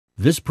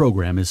This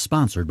program is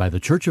sponsored by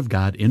the Church of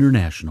God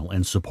International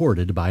and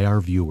supported by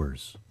our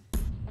viewers.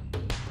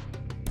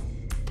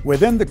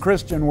 Within the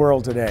Christian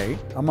world today,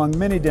 among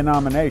many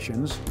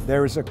denominations,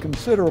 there is a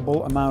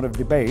considerable amount of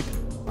debate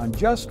on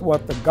just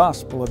what the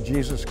gospel of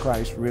Jesus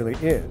Christ really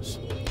is.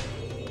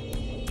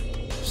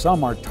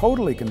 Some are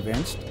totally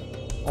convinced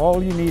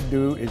all you need to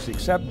do is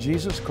accept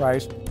Jesus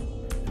Christ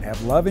and have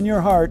love in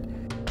your heart,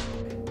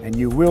 and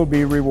you will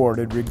be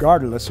rewarded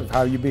regardless of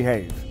how you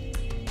behave.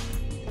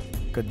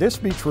 Could this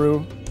be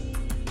true?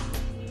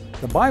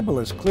 The Bible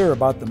is clear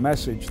about the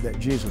message that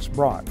Jesus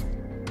brought,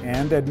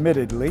 and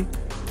admittedly,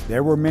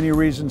 there were many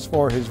reasons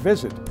for His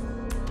visit.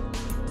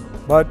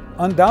 But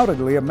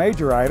undoubtedly, a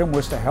major item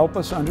was to help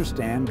us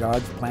understand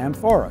God's plan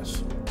for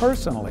us,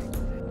 personally,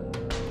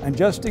 and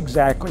just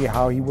exactly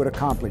how He would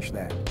accomplish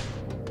that.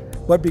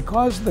 But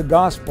because the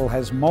gospel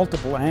has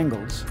multiple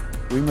angles,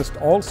 we must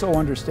also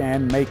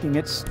understand making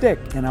it stick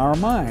in our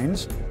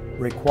minds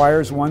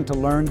requires one to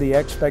learn the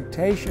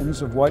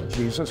expectations of what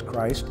Jesus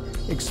Christ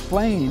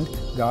explained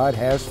God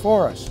has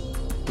for us,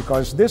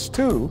 because this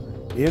too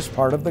is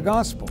part of the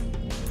gospel.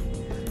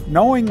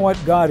 Knowing what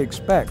God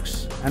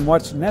expects and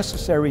what's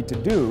necessary to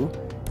do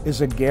is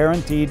a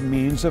guaranteed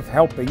means of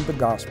helping the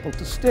gospel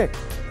to stick.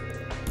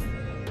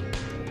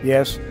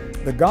 Yes,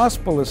 the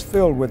gospel is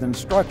filled with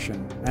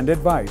instruction and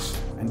advice,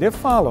 and if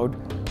followed,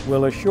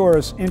 will assure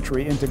us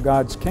entry into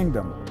God's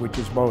kingdom, which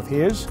is both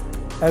His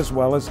as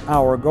well as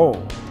our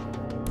goal.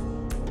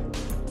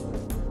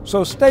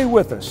 So stay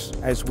with us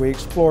as we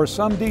explore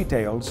some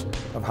details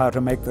of how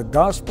to make the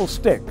gospel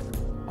stick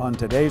on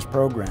today's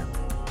program.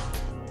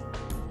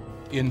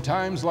 In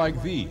times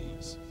like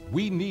these,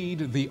 we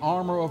need the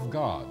armor of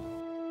God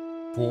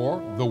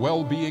for the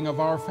well-being of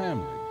our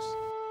families,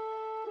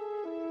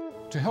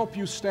 to help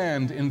you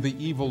stand in the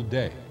evil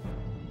day.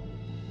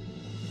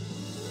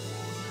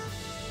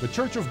 The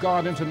Church of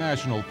God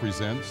International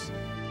presents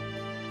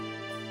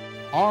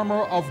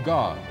Armor of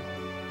God,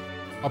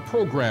 a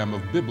program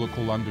of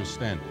biblical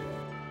understanding.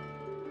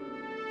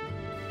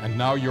 And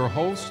now your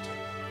host,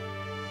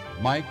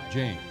 Mike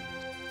James.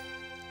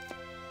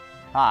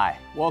 Hi,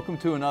 welcome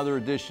to another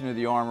edition of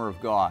the Armor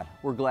of God.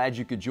 We're glad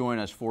you could join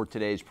us for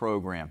today's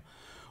program.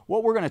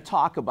 What we're going to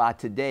talk about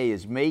today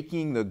is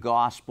making the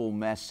gospel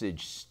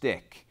message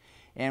stick.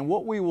 And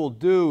what we will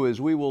do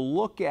is we will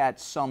look at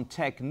some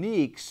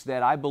techniques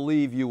that I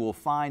believe you will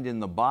find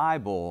in the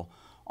Bible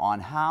on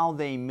how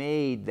they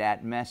made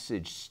that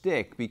message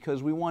stick,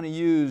 because we want to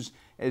use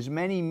as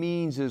many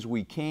means as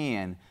we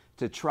can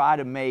to try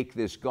to make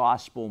this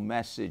gospel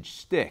message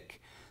stick.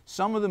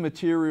 Some of the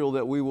material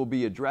that we will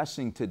be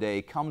addressing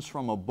today comes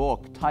from a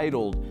book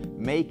titled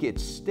Make It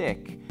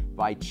Stick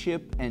by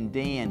Chip and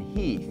Dan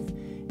Heath.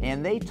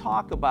 And they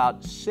talk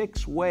about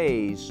 6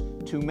 ways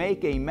to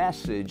make a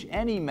message,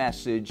 any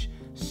message,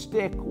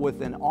 stick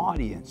with an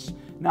audience.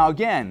 Now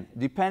again,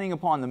 depending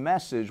upon the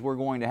message, we're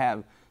going to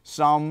have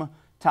some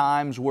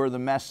times where the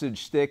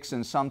message sticks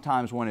and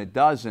sometimes when it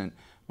doesn't.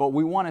 But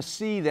we want to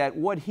see that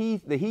what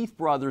the Heath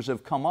brothers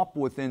have come up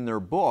with in their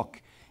book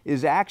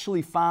is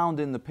actually found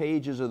in the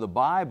pages of the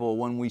Bible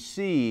when we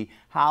see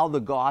how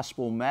the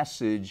gospel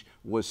message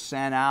was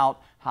sent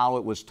out, how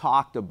it was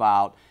talked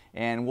about.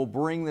 And we'll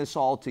bring this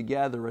all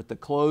together at the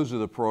close of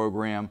the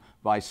program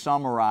by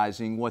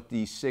summarizing what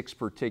these 6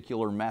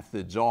 particular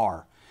methods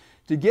are.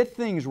 To get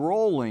things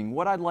rolling,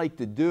 what I'd like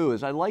to do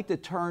is I'd like to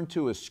turn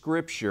to a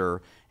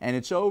scripture, and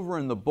it's over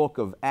in the book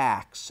of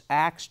Acts,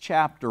 Acts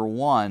chapter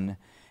 1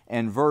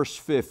 and verse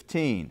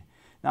 15.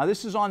 Now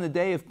this is on the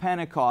day of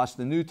Pentecost.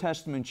 The New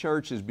Testament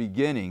church is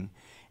beginning,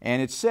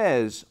 and it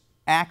says,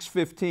 Acts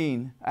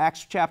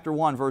chapter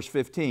 1 verse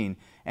 15,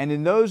 "And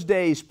in those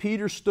days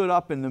Peter stood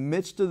up in the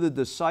midst of the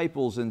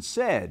disciples and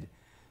said,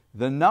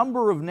 the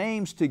number of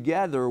names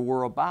together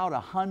were about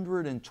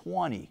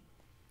 120.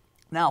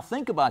 Now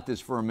think about this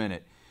for a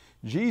minute.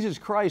 Jesus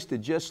Christ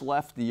had just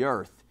left the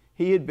earth.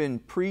 He had been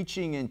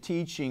preaching and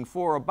teaching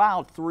for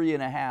about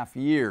 3.5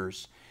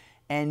 years.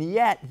 And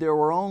yet there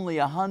were only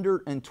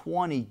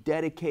 120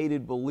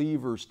 dedicated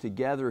believers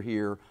together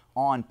here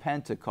on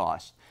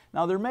Pentecost.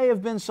 Now there may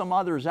have been some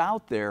others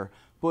out there,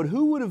 but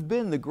who would have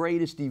been the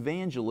greatest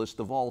evangelist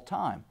of all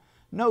time?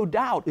 No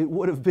doubt it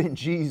would have been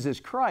Jesus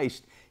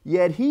Christ,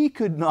 yet He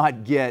could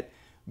not get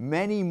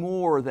many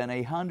more than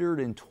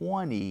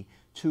 120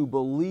 to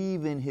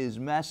believe in His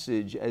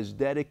message as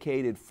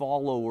dedicated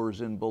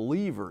followers and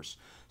believers.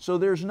 So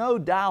there's no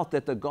doubt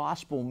that the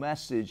gospel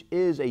message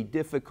is a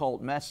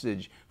difficult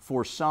message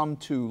for some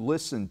to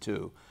listen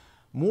to.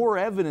 More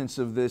evidence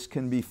of this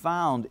can be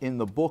found in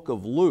the book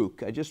of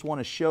Luke. I just want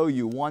to show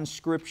you one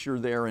scripture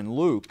there in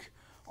Luke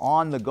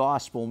on the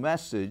gospel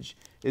message.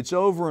 It's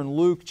over in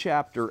Luke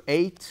chapter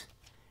 8,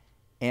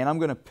 and I'm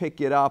going to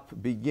pick it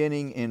up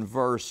beginning in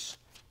verse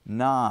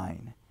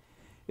 9.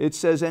 It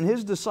says, "And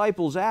His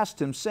disciples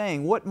asked Him,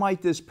 saying, What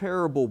might this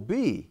parable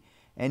be?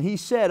 And He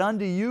said,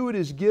 Unto you it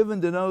is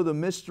given to know the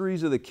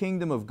mysteries of the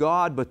kingdom of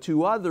God, but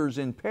to others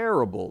in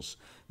parables,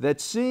 that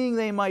seeing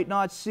they might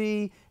not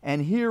see,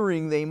 and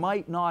hearing they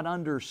might not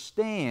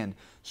understand.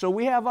 So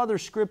we have other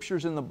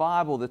scriptures in the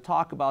Bible that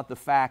talk about the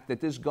fact that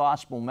this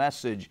gospel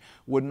message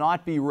would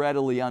not be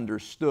readily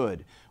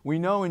understood. We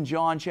know in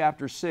John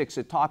chapter 6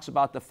 it talks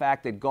about the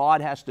fact that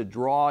God has to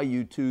draw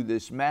you to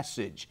this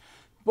message.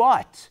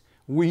 But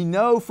we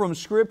know from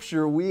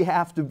Scripture we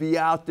have to be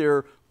out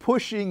there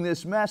pushing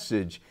this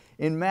message.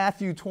 In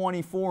Matthew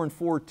 24 and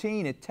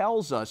 14, it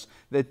tells us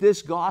that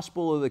this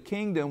gospel of the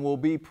kingdom will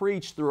be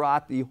preached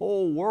throughout the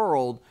whole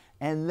world,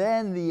 and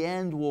then the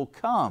end will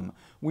come.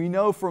 We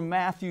know from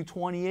Matthew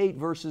 28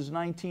 verses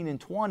 19 and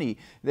 20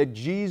 that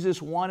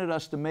Jesus wanted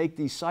us to make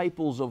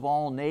disciples of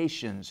all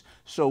nations.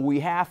 So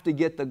we have to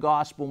get the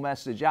gospel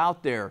message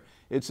out there.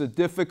 It's a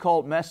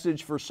difficult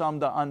message for some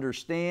to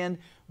understand.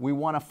 We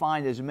want to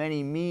find as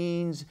many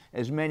means,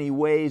 as many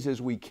ways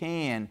as we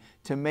can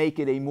to make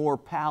it a more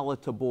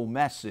palatable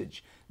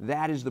message.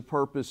 That is the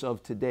purpose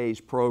of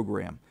today's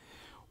program.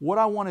 What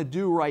I want to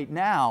do right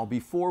now,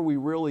 before we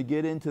really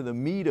get into the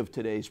meat of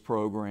today's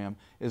program,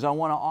 is I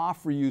want to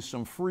offer you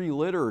some free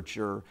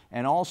literature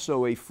and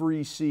also a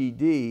free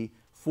CD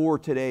for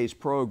today's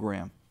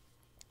program.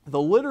 The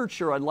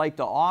literature I'd like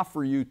to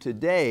offer you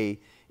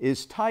today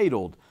is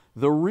titled,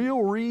 "The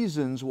Real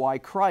Reasons Why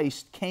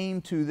Christ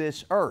Came to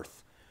This Earth."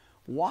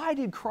 Why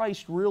did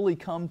Christ really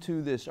come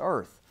to this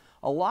earth?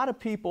 A lot of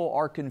people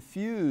are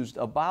confused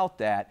about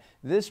that.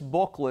 This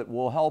booklet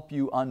will help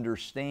you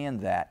understand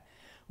that.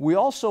 We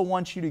also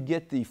want you to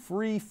get the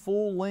free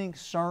full-length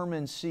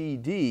sermon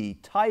CD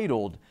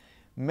titled,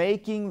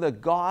 "Making the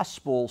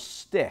Gospel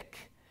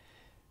Stick."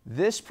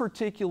 This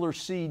particular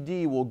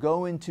CD will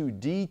go into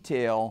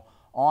detail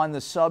on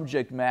the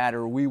subject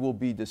matter we will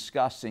be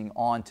discussing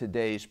on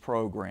today's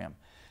program.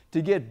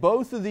 To get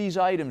both of these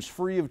items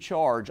free of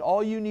charge,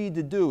 all you need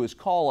to do is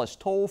call us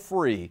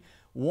toll-free,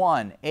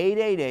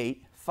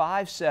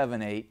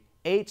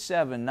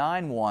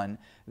 1-888-578-8791.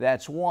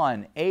 That's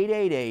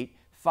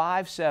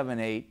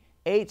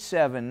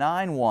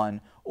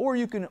 1-888-578-8791. Or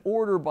you can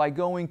order by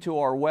going to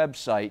our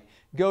website.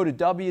 Go to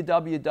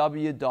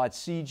www.cgi.org.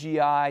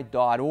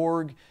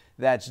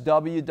 That's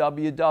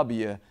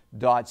www.cgi.org.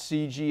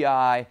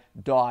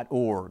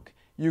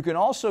 You can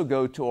also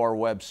go to our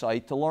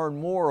website to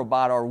learn more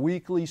about our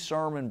weekly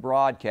sermon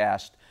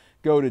broadcast.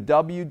 Go to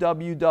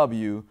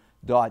www.cgi.org.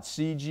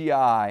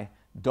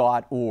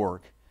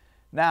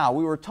 Now,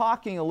 we were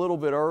talking a little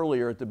bit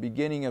earlier at the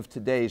beginning of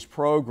today's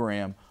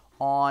program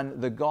on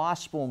the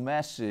gospel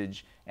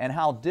message and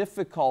how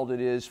difficult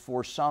it is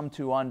for some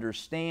to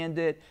understand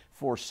it,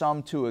 for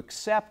some to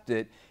accept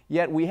it,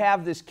 yet we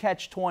have this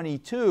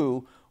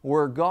catch-22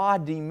 where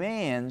God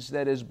demands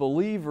that as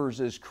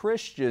believers, as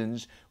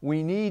Christians,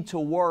 we need to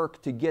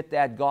work to get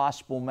that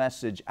gospel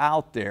message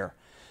out there.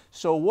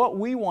 So what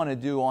we want to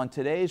do on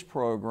today's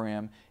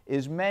program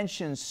is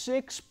mention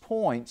 6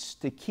 points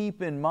to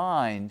keep in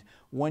mind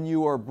when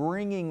you are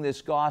bringing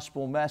this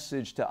gospel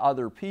message to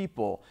other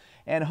people.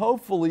 And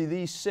hopefully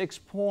these 6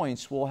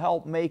 points will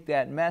help make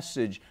that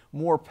message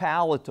more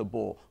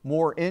palatable,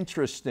 more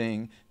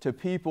interesting to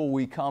people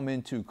we come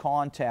into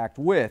contact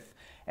with.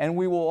 And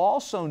we will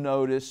also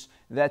notice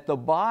that the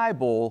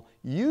Bible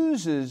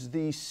uses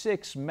these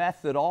 6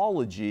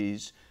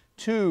 methodologies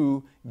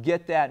to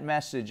get that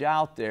message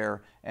out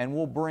there, and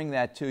we'll bring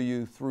that to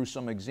you through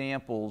some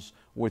examples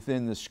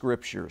within the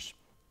Scriptures.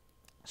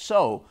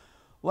 So,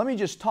 let me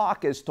just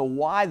talk as to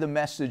why the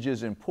message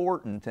is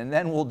important, and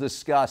then we'll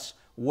discuss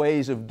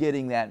ways of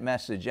getting that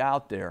message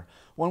out there.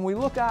 When we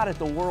look out at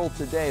the world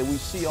today, we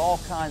see all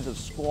kinds of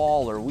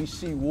squalor. We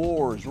see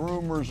wars,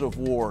 rumors of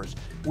wars.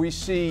 We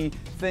see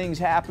things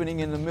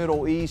happening in the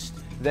Middle East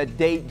that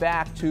date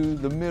back to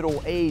the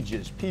Middle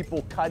Ages,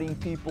 people cutting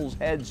people's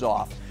heads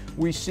off.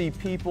 We see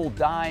people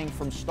dying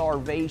from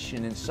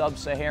starvation in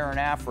sub-Saharan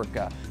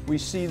Africa. We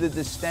see the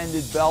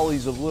distended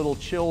bellies of little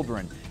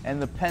children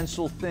and the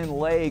pencil-thin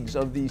legs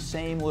of these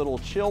same little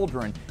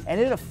children, and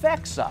it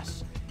affects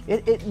us.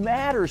 It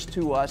matters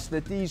to us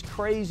that these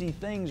crazy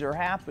things are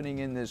happening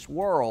in this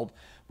world,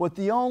 but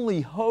the only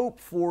hope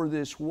for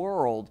this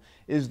world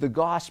is the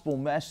gospel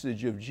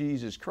message of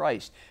Jesus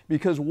Christ.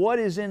 Because what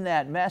is in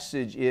that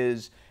message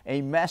is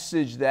a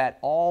message that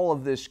all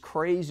of this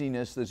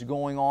craziness that's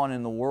going on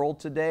in the world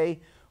today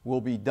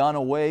will be done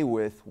away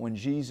with when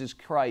Jesus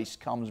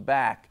Christ comes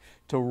back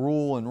to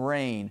rule and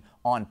reign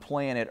on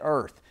planet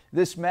Earth.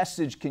 This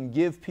message can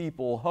give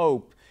people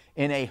hope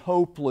in a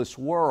hopeless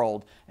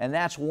world, and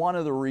that's one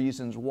of the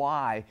reasons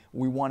why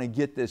we want to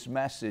get this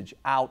message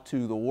out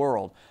to the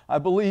world. I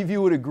believe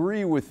you would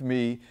agree with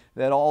me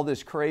that all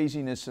this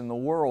craziness in the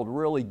world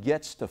really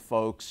gets to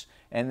folks,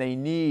 and they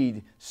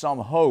need some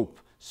hope,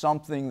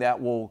 something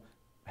that will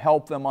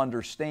help them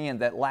understand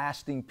that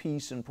lasting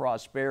peace and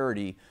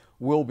prosperity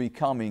will be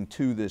coming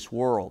to this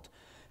world.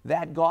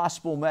 That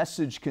gospel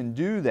message can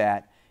do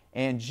that,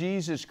 and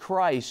Jesus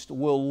Christ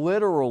will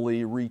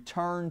literally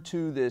return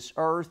to this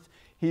earth.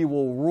 He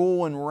will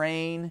rule and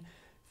reign.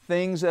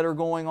 Things that are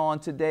going on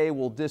today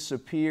will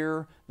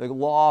disappear. The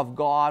law of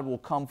God will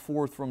come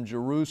forth from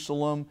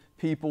Jerusalem.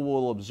 People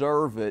will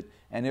observe it,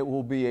 and it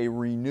will be a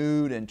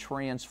renewed and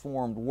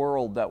transformed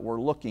world that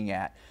we're looking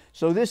at.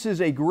 So this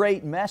is a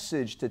great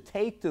message to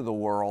take to the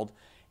world,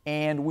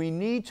 and we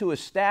need to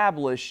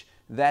establish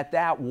that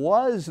that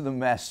was the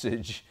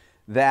message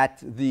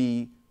that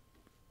the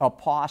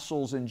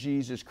apostles and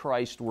Jesus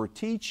Christ were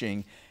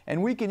teaching.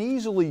 And we can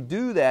easily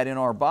do that in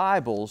our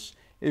Bibles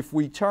if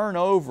we turn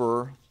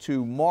over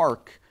to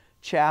Mark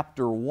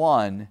chapter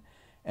 1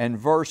 and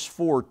verse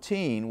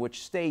 14,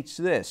 which states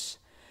this: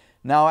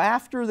 "Now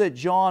after that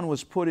John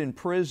was put in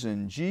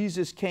prison,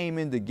 Jesus came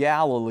into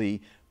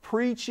Galilee,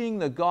 preaching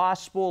the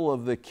gospel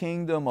of the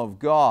kingdom of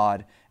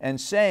God, and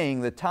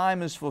saying, the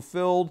time is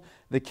fulfilled,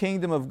 the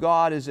kingdom of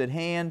God is at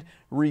hand,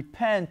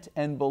 repent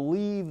and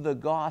believe the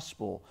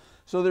gospel."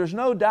 So there's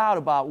no doubt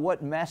about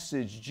what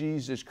message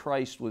Jesus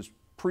Christ was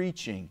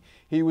preaching.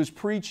 He was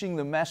preaching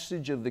the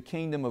message of the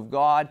kingdom of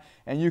God,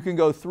 and you can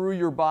go through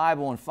your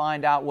Bible and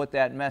find out what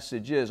that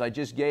message is. I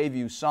just gave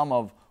you some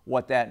of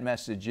what that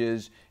message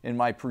is in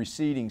my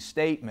preceding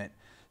statement.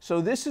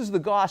 So this is the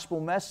gospel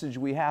message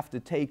we have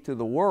to take to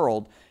the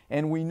world,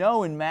 and we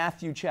know in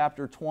Matthew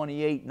chapter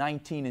 28,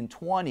 19 and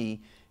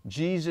 20,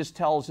 Jesus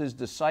tells His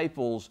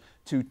disciples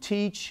to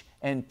teach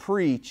and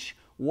preach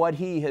what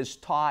He has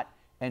taught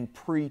and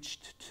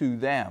preached to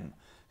them.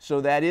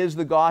 So that is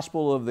the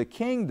gospel of the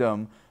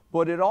kingdom,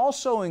 but it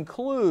also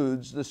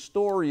includes the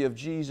story of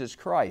Jesus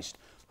Christ.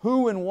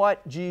 Who and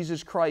what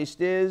Jesus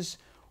Christ is,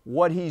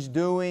 what He's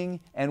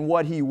doing, and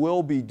what He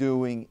will be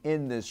doing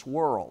in this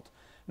world.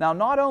 Now,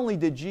 not only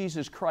did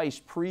Jesus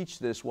Christ preach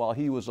this while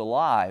He was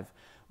alive,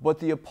 but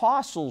the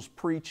apostles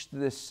preached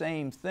this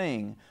same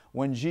thing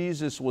when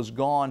Jesus was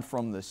gone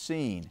from the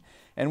scene.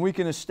 And we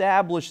can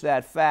establish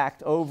that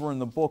fact over in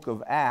the book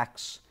of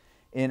Acts,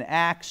 in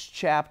Acts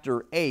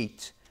chapter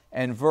 8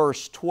 and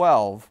verse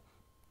 12,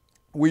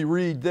 we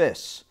read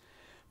this: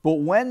 "But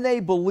when they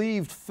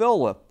believed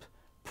Philip,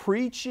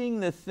 preaching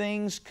the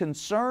things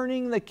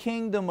concerning the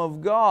kingdom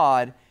of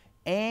God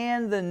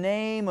and the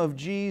name of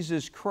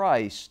Jesus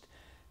Christ,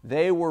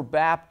 they were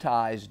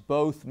baptized,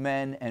 both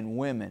men and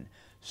women."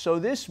 So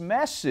this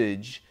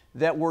message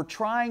that we're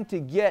trying to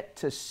get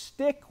to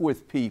stick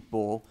with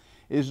people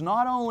is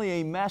not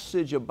only a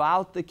message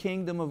about the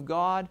kingdom of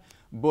God,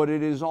 but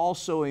it is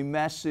also a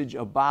message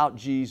about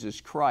Jesus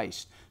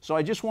Christ. So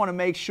I just want to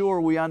make sure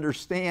we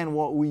understand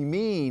what we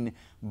mean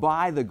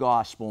by the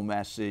gospel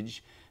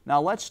message. Now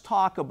let's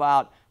talk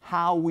about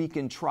how we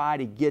can try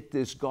to get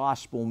this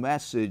gospel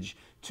message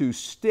to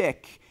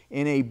stick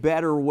in a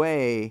better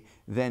way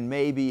than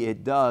maybe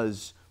it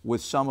does with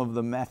some of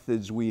the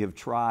methods we have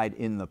tried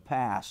in the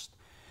past.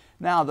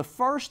 Now, the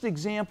first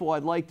example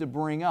I'd like to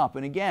bring up,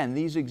 and again,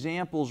 these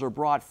examples are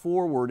brought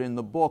forward in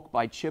the book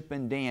by Chip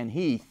and Dan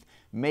Heath,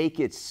 Make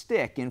It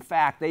Stick. In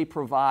fact, they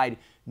provide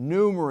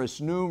numerous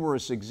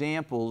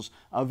examples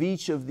of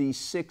each of these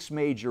 6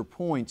 major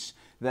points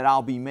that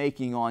I'll be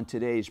making on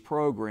today's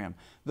program.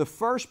 The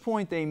first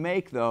point they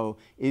make, though,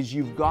 is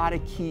you've got to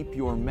keep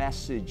your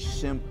message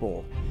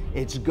simple.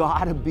 It's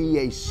got to be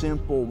a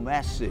simple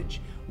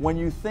message. When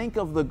you think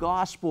of the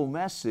gospel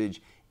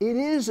message, it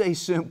is a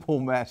simple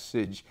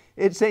message.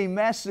 It's a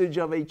message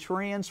of a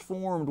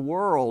transformed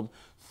world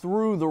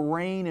through the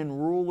reign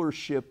and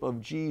rulership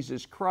of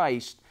Jesus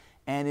Christ,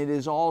 and it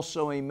is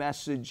also a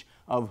message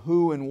of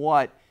who and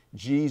what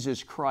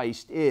Jesus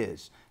Christ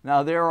is.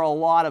 Now, there are a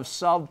lot of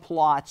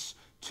subplots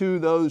to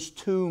those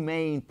 2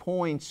 main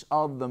points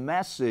of the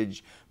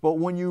message, but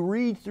when you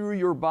read through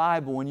your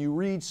Bible, when you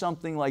read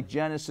something like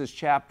Genesis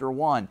chapter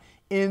 1,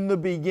 in the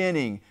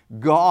beginning,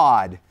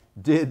 God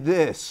did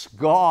this,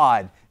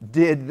 God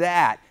did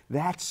that.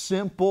 That's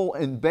simple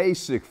and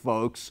basic,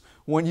 folks.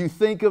 When you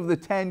think of the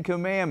 10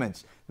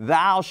 Commandments,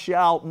 thou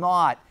shalt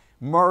not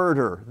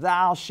murder,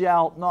 thou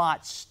shalt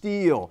not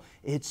steal.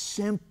 It's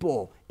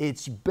simple,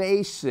 it's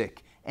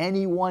basic.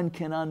 Anyone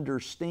can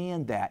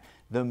understand that.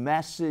 The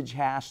message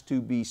has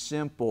to be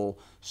simple.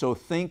 So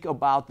think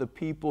about the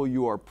people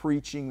you are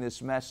preaching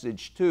this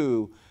message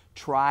to.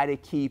 Try to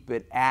keep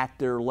it at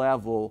their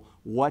level.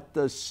 What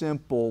does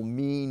simple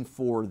mean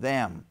for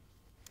them?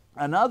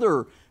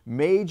 Another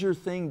major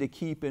thing to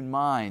keep in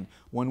mind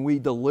when we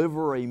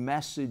deliver a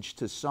message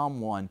to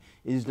someone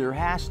is there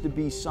has to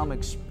be some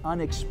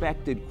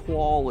unexpected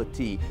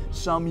quality,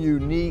 some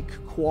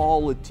unique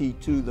quality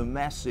to the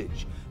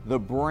message. The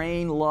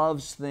brain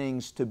loves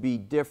things to be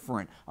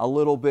different, a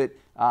little bit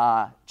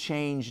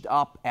changed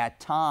up at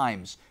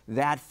times.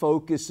 That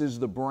focuses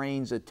the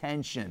brain's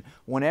attention.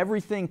 When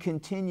everything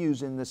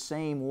continues in the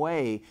same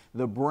way,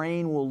 the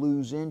brain will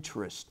lose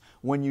interest.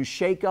 When you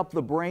shake up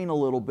the brain a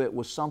little bit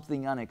with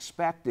something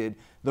unexpected,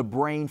 the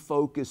brain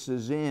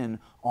focuses in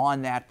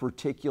on that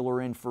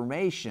particular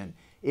information.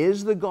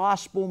 Is the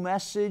gospel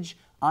message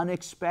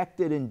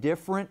unexpected and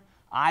different?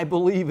 I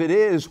believe it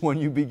is when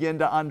you begin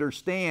to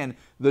understand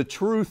the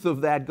truth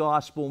of that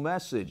gospel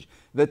message.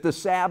 That the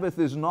Sabbath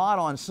is not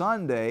on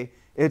Sunday,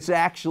 It's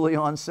actually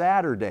on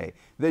Saturday.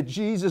 That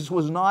Jesus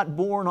was not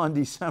born on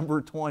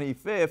December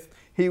 25th.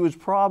 He was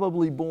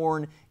probably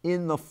born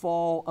in the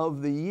fall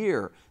of the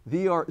year.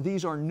 These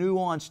are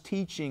nuanced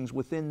teachings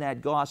within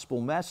that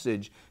gospel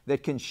message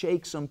that can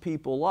shake some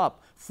people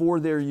up for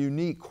their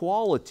unique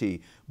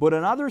quality. But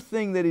another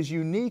thing that is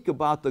unique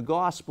about the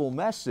gospel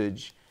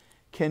message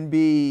can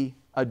be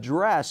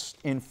addressed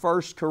in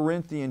 1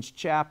 Corinthians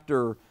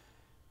chapter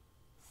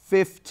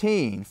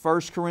 15.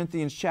 1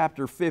 Corinthians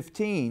chapter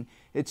 15,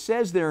 it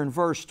says there in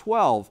verse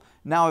 12,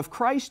 "Now if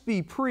Christ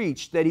be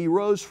preached that He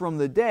rose from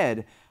the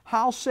dead,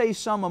 how say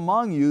some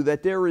among you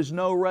that there is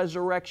no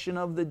resurrection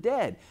of the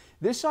dead?"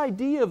 This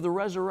idea of the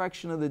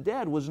resurrection of the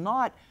dead was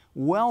not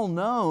well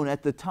known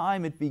at the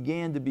time it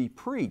began to be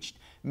preached.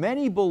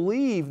 Many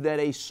believed that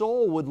a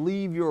soul would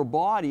leave your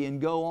body and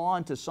go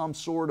on to some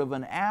sort of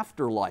an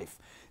afterlife.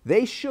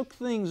 They shook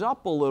things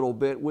up a little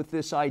bit with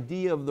this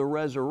idea of the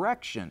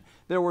resurrection.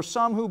 There were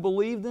some who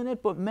believed in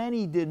it, but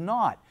many did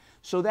not.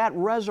 So that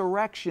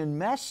resurrection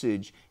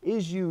message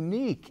is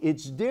unique.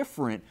 It's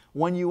different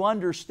when you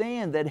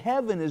understand that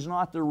heaven is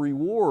not the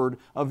reward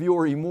of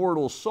your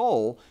immortal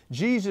soul.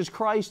 Jesus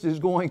Christ is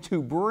going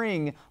to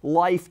bring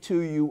life to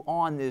you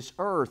on this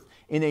earth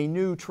in a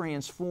new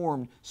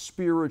transformed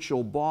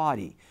spiritual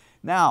body.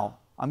 Now,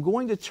 I'm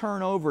going to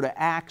turn over to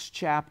Acts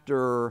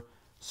chapter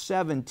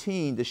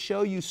 17 to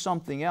show you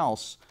something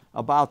else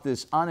about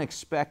this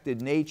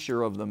unexpected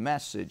nature of the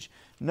message.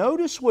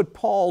 Notice what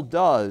Paul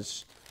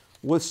does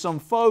with some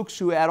folks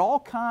who had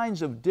all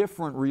kinds of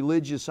different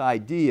religious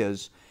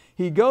ideas.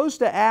 He goes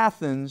to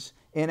Athens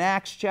in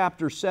Acts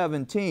chapter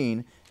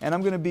 17, and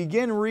I'm going to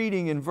begin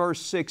reading in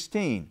verse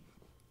 16.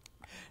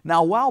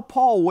 "Now while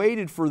Paul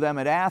waited for them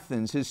at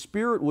Athens, his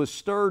spirit was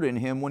stirred in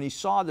him when he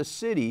saw the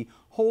city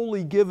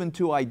wholly given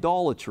to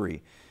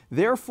idolatry.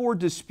 Therefore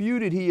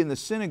disputed he in the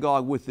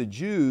synagogue with the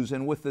Jews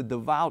and with the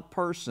devout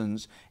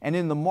persons, and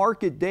in the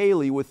market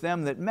daily with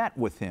them that met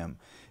with him.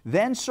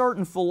 Then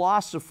certain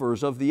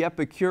philosophers of the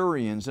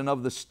Epicureans and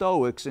of the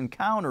Stoics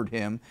encountered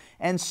him,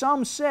 and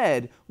some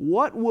said,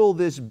 'What will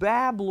this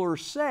babbler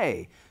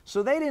say?'"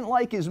 So they didn't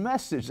like his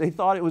message. They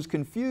thought it was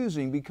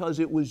confusing because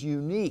it was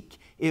unique.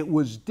 It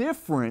was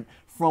different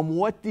from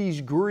what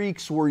these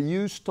Greeks were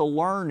used to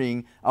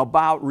learning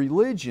about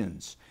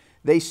religions.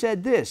 They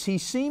said this, "He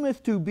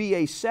seemeth to be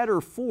a setter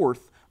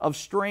forth of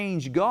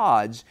strange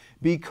gods,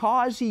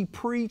 because he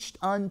preached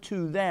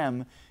unto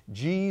them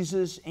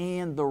Jesus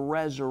and the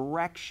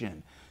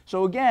resurrection."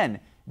 So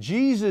again,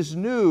 Jesus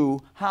knew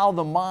how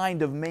the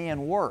mind of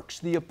man works.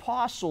 The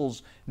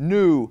apostles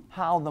knew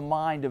how the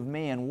mind of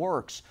man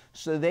works.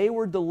 So they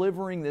were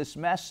delivering this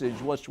message,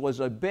 which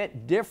was a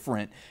bit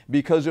different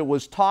because it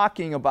was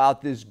talking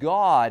about this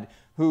God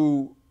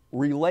who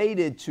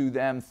related to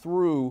them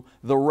through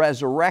the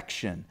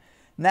resurrection.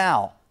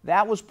 Now,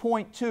 that was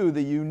point 2,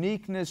 the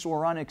uniqueness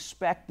or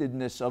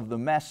unexpectedness of the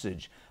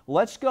message.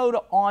 Let's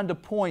go on to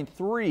point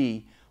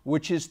 3,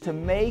 which is to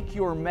make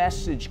your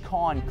message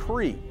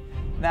concrete.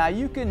 Now,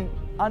 you can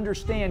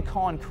understand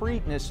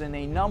concreteness in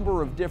a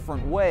number of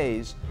different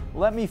ways.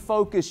 Let me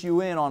focus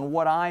you in on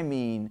what I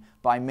mean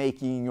by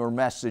making your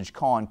message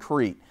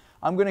concrete.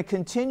 I'm going to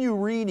continue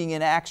reading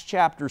in Acts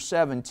chapter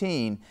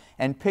 17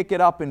 and pick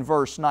it up in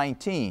verse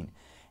 19.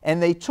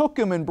 "And they took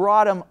him and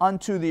brought him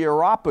unto the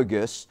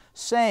Areopagus,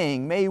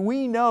 saying, May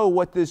we know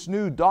what this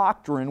new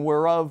doctrine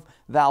whereof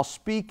thou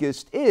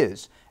speakest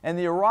is." And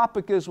the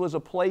Areopagus was a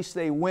place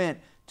they went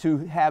to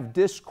have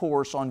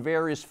discourse on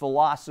various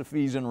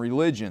philosophies and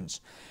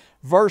religions.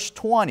 Verse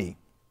 20,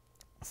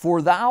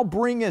 "For thou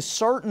bringest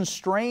certain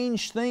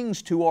strange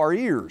things to our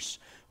ears.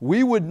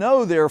 We would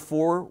know,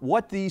 therefore,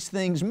 what these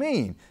things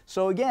mean."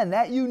 So again,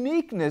 that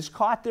uniqueness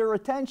caught their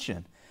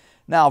attention.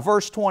 Now,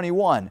 verse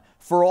 21,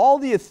 "For all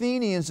the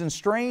Athenians and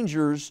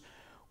strangers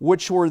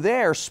which were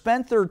there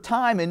spent their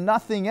time in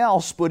nothing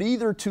else but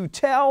either to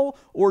tell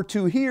or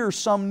to hear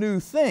some new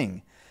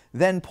thing.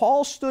 Then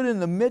Paul stood in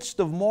the midst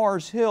of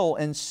Mars Hill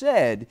and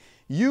said,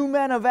 You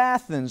men of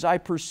Athens, I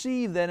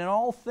perceive that in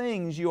all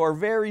things you are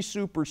very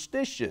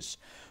superstitious.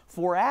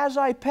 For as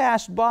I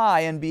passed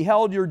by and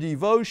beheld your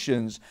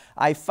devotions,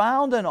 I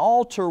found an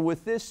altar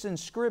with this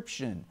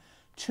inscription,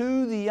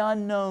 To the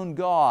unknown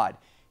God."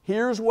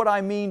 Here's what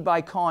I mean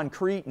by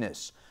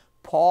concreteness.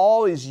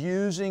 Paul is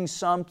using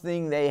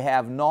something they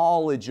have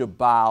knowledge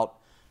about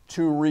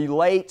to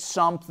relate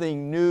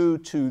something new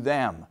to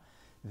them.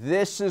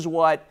 This is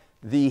what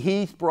the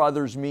Heath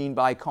brothers mean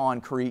by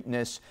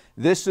concreteness.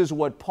 This is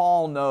what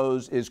Paul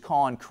knows is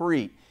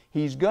concrete.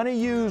 He's going to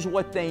use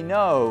what they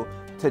know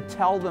to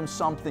tell them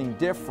something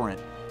different,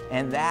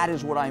 and that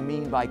is what I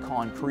mean by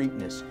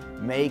concreteness.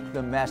 Make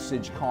the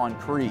message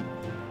concrete.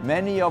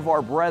 Many of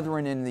our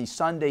brethren in the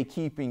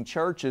Sunday-keeping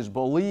churches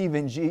believe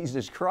in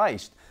Jesus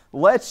Christ.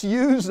 Let's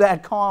use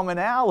that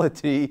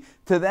commonality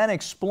to then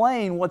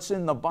explain what's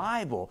in the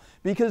Bible,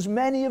 because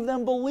many of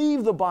them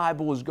believe the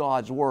Bible is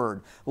God's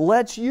Word.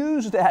 Let's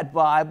use that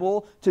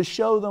Bible to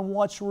show them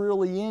what's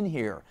really in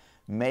here.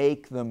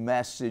 Make the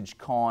message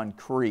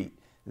concrete.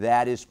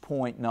 That is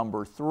point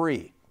number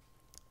 3.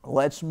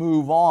 Let's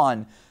move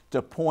on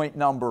to point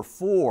number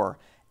 4,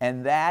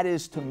 and that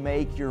is to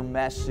make your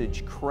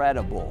message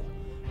credible.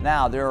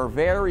 Now, there are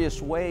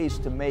various ways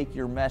to make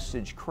your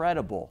message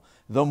credible.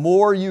 The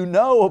more you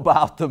know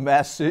about the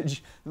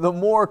message, the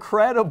more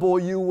credible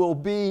you will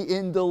be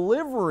in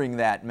delivering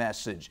that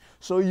message.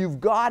 So you've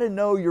got to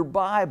know your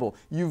Bible.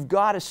 You've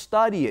got to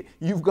study it.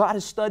 You've got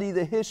to study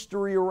the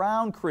history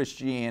around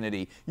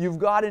Christianity. You've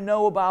got to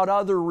know about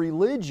other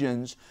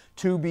religions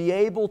to be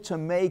able to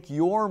make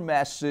your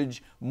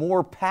message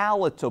more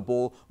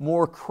palatable,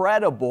 more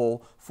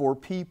credible for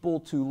people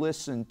to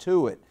listen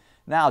to it.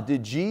 Now,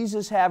 did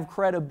Jesus have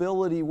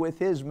credibility with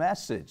His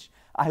message?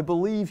 I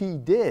believe He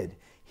did.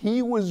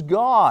 He was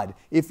God.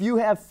 If you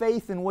have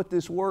faith in what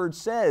this Word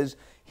says,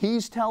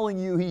 He's telling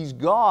you He's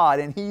God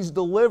and He's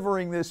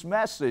delivering this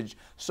message.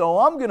 So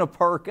I'm going to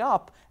perk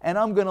up and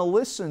I'm going to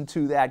listen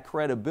to that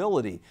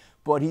credibility.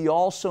 But He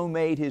also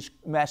made His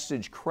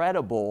message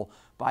credible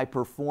by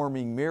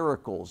performing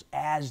miracles,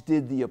 as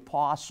did the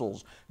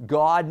apostles.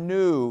 God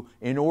knew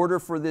in order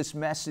for this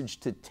message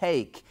to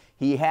take,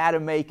 He had to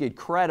make it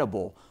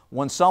credible.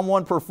 When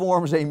someone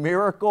performs a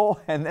miracle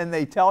and then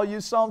they tell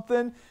you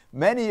something,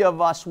 many of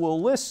us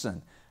will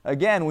listen.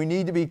 Again, we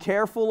need to be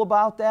careful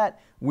about that.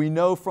 We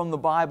know from the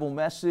Bible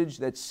message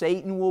that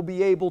Satan will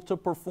be able to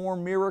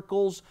perform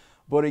miracles,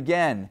 but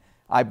again,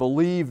 I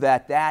believe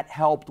that that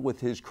helped with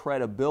his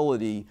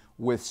credibility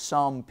with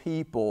some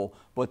people,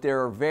 but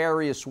there are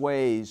various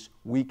ways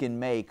we can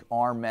make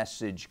our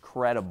message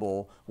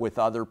credible with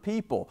other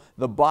people.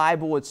 The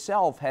Bible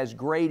itself has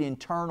great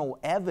internal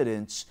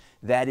evidence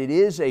that it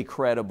is a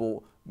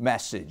credible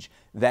message,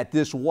 that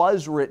this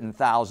was written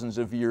thousands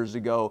of years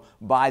ago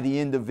by the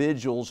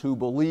individuals who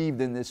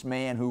believed in this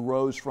man who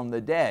rose from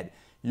the dead.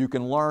 You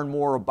can learn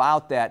more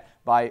about that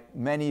by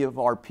many of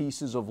our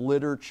pieces of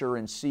literature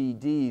and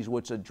CDs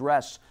which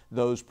address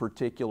those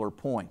particular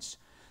points.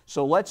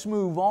 So let's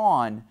move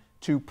on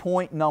to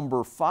point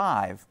number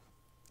 5.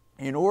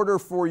 In order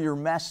for your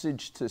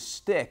message to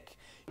stick,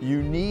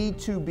 you need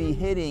to be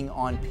hitting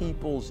on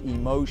people's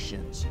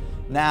emotions.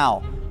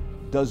 Now,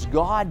 does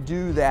God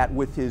do that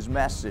with His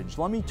message?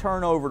 Let me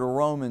turn over to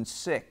Romans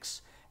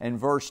 6 and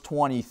verse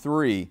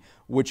 23,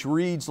 which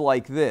reads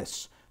like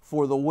this: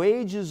 "For the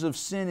wages of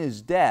sin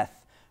is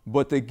death,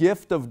 but the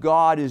gift of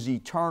God is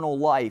eternal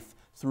life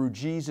through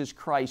Jesus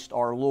Christ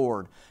our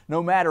Lord."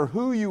 No matter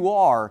who you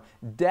are,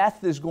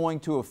 death is going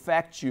to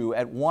affect you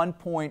at one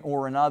point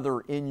or another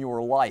in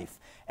your life.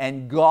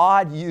 And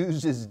God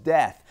uses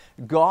death.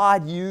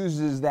 God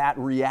uses that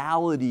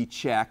reality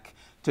check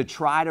to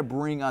try to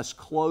bring us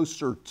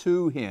closer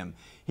to Him.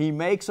 He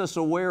makes us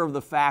aware of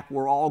the fact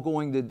we're all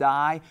going to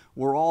die.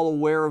 We're all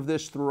aware of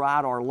this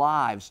throughout our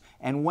lives.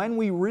 And when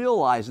we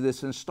realize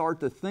this and start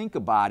to think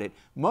about it,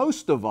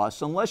 most of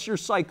us, unless you're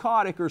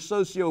psychotic or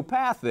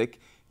sociopathic,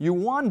 you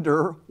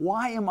wonder,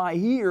 why am I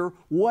here?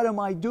 What am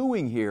I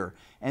doing here?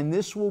 And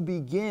this will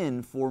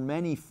begin for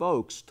many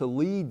folks to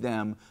lead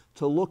them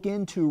to look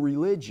into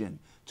religion,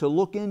 to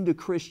look into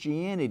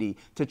Christianity,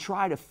 to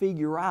try to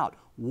figure out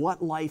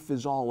what life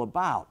is all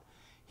about.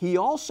 He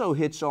also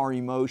hits our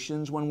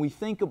emotions when we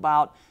think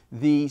about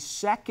the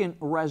second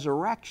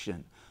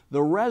resurrection.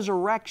 The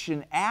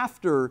resurrection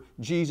after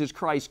Jesus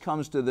Christ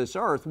comes to this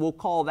earth, we'll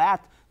call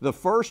that the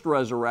first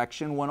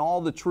resurrection, when all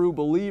the true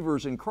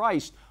believers in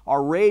Christ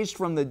are raised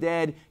from the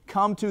dead,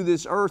 come to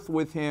this earth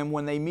with Him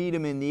when they meet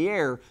Him in the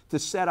air to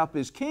set up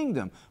His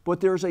kingdom. But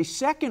there's a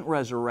second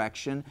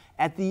resurrection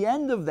at the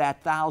end of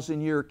that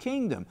 1,000-year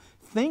kingdom.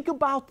 Think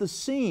about the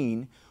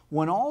scene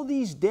when all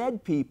these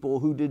dead people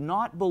who did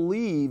not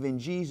believe in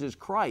Jesus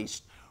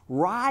Christ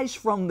rise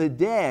from the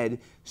dead,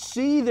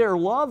 see their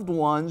loved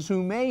ones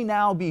who may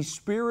now be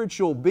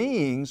spiritual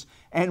beings,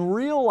 and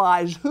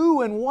realize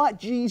who and what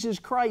Jesus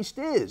Christ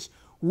is.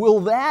 Will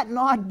that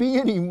not be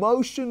an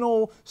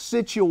emotional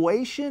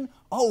situation?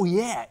 Oh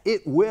yeah,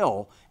 it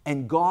will.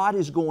 And God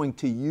is going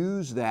to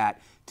use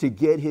that to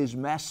get His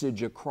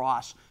message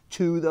across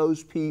to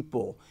those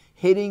people,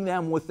 hitting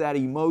them with that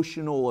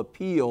emotional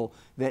appeal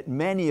that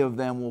many of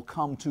them will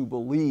come to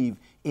believe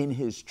in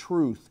His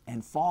truth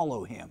and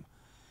follow Him.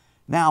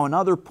 Now,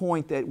 another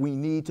point that we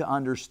need to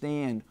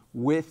understand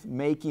with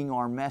making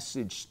our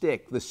message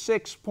stick, the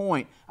 6th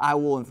point I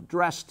will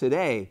address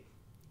today,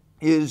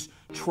 is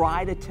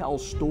try to tell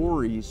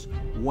stories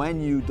when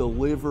you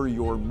deliver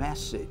your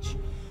message.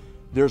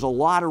 There's a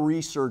lot of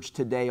research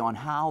today on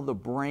how the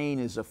brain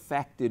is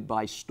affected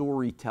by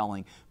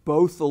storytelling.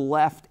 Both the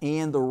left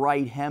and the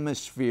right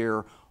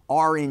hemisphere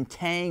are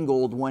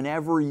entangled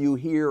whenever you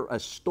hear a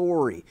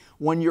story.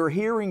 When you're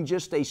hearing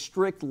just a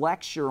strict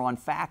lecture on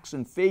facts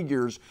and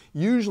figures,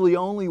 usually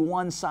only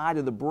one side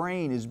of the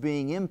brain is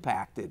being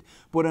impacted.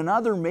 But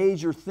another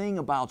major thing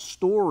about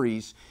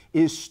stories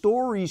is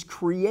stories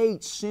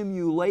create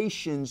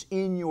simulations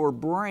in your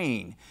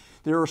brain.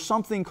 there are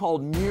something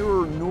called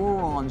mirror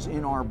neurons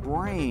in our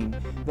brain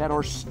that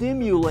are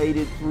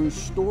stimulated through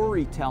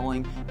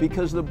storytelling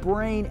because the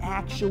brain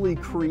actually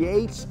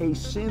creates a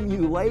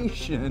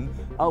simulation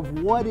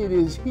of what it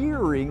is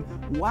hearing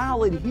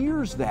while it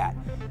hears that.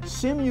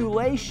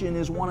 Simulation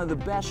is one of the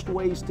best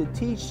ways to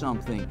teach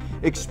something.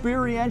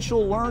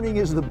 Experiential learning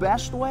is the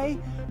best way,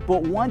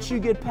 but once you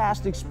get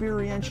past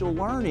experiential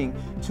learning,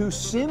 to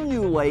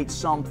simulate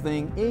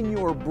something in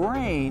your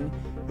brain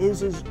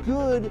is as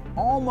good,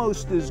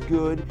 almost as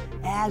good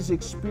as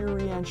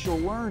experiential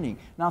learning.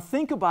 Now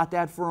think about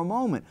that for a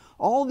moment.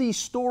 All these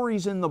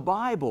stories in the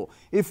Bible,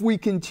 if we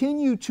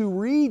continue to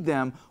read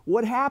them,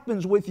 what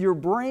happens with your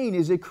brain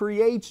is it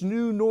creates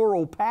new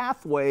neural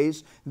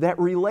pathways that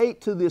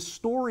relate to this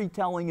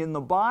storytelling in the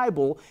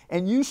Bible,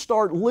 and you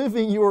start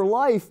living your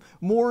life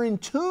more in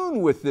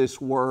tune with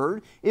this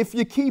Word if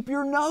you keep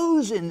your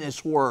nose in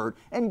this Word.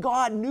 And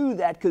God knew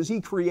that because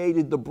He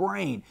created the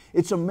brain.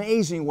 It's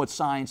amazing what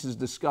science is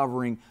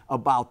discovering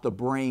about the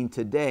brain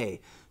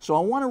today. So I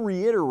want to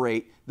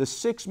reiterate the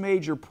 6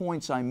 major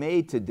points I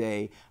made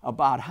today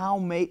about how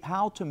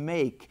to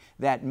make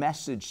that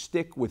message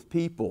stick with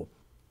people.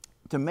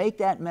 To make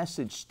that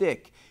message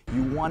stick,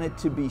 you want it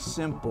to be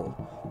simple.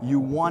 You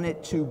want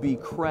it to be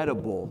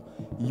credible.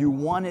 You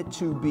want it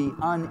to be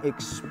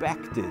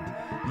unexpected.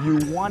 You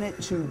want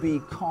it to be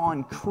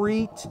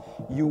concrete.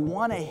 You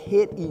want to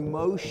hit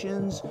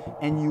emotions,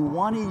 and you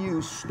want to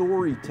use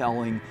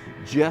storytelling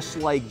just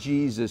like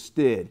Jesus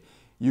did.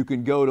 You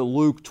can go to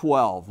Luke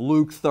 12,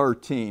 Luke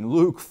 13,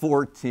 Luke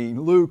 14,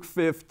 Luke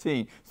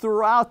 15.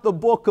 Throughout the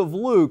book of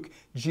Luke,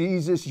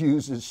 Jesus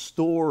uses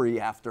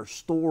story after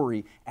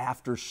story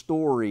after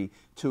story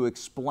to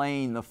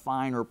explain the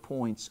finer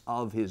points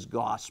of His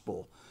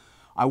gospel.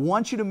 I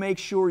want you to make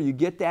sure you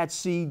get that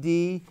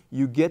CD,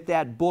 you get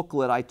that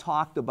booklet I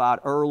talked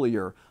about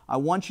earlier. I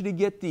want you to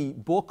get the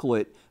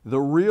booklet, The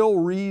Real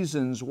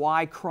Reasons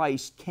Why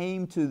Christ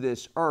Came to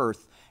This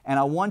Earth, and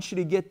I want you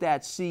to get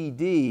that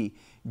CD,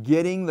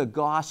 Getting the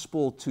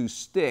Gospel to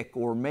Stick,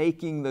 or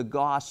Making the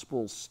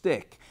Gospel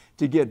Stick.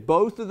 To get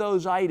both of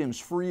those items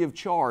free of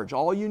charge,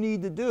 all you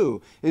need to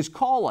do is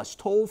call us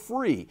toll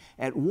free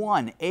at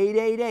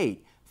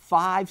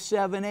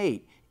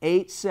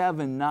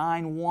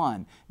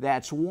 1-888-578-8791.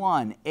 That's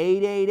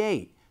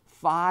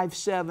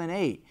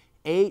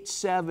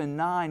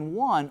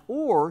 1-888-578-8791.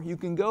 Or you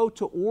can go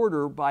to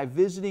order by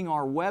visiting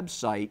our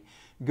website.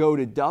 Go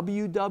to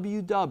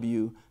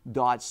www.cgi.org.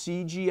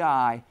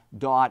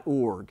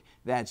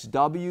 That's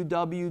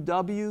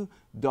www.cgi.org.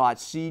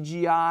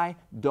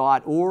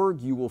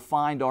 You will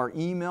find our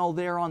email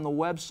there on the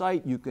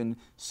website. You can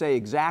say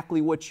exactly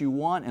what you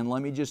want, and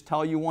let me just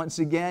tell you once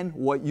again,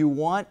 what you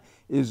want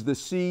is the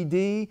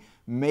CD,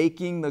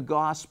 Making the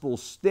Gospel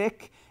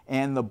Stick,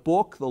 and the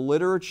book, the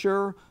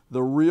literature,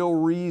 The Real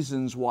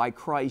Reasons Why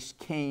Christ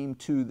Came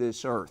to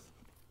This Earth.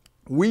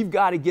 We've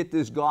got to get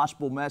this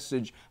gospel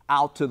message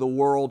out to the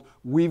world.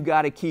 We've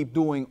got to keep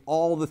doing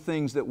all the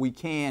things that we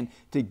can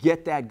to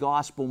get that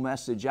gospel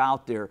message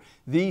out there.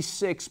 These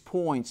 6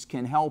 points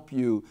can help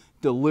you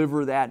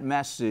deliver that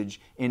message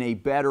in a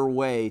better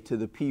way to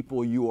the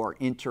people you are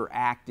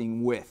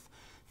interacting with.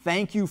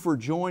 Thank you for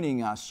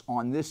joining us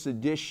on this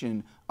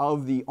edition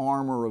of the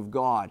Armor of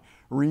God.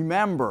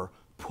 Remember,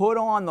 put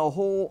on the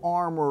whole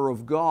armor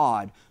of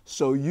God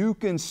so you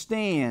can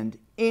stand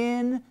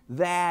in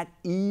that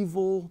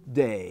evil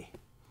day.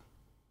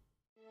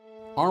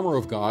 Armor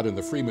of God and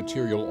the free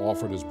material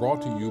offered is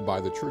brought to you by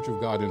the Church of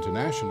God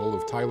International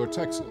of Tyler,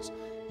 Texas.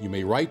 You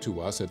may write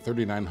to us at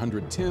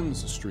 3900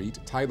 Timms Street,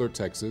 Tyler,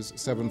 Texas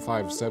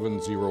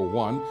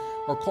 75701,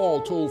 or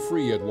call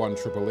toll-free at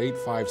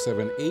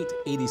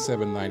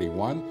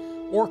 1-888-578-8791,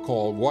 or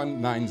call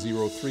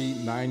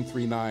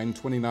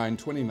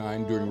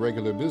 1-903-939-2929 during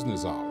regular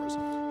business hours.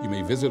 You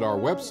may visit our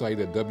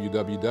website at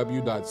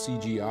www.cgi.org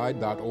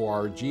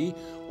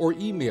or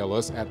email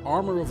us at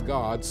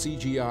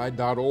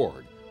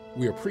armorofgodcgi.org.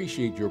 We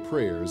appreciate your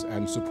prayers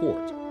and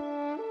support.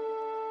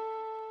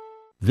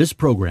 This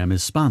program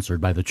is sponsored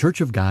by the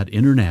Church of God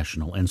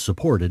International and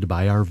supported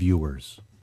by our viewers.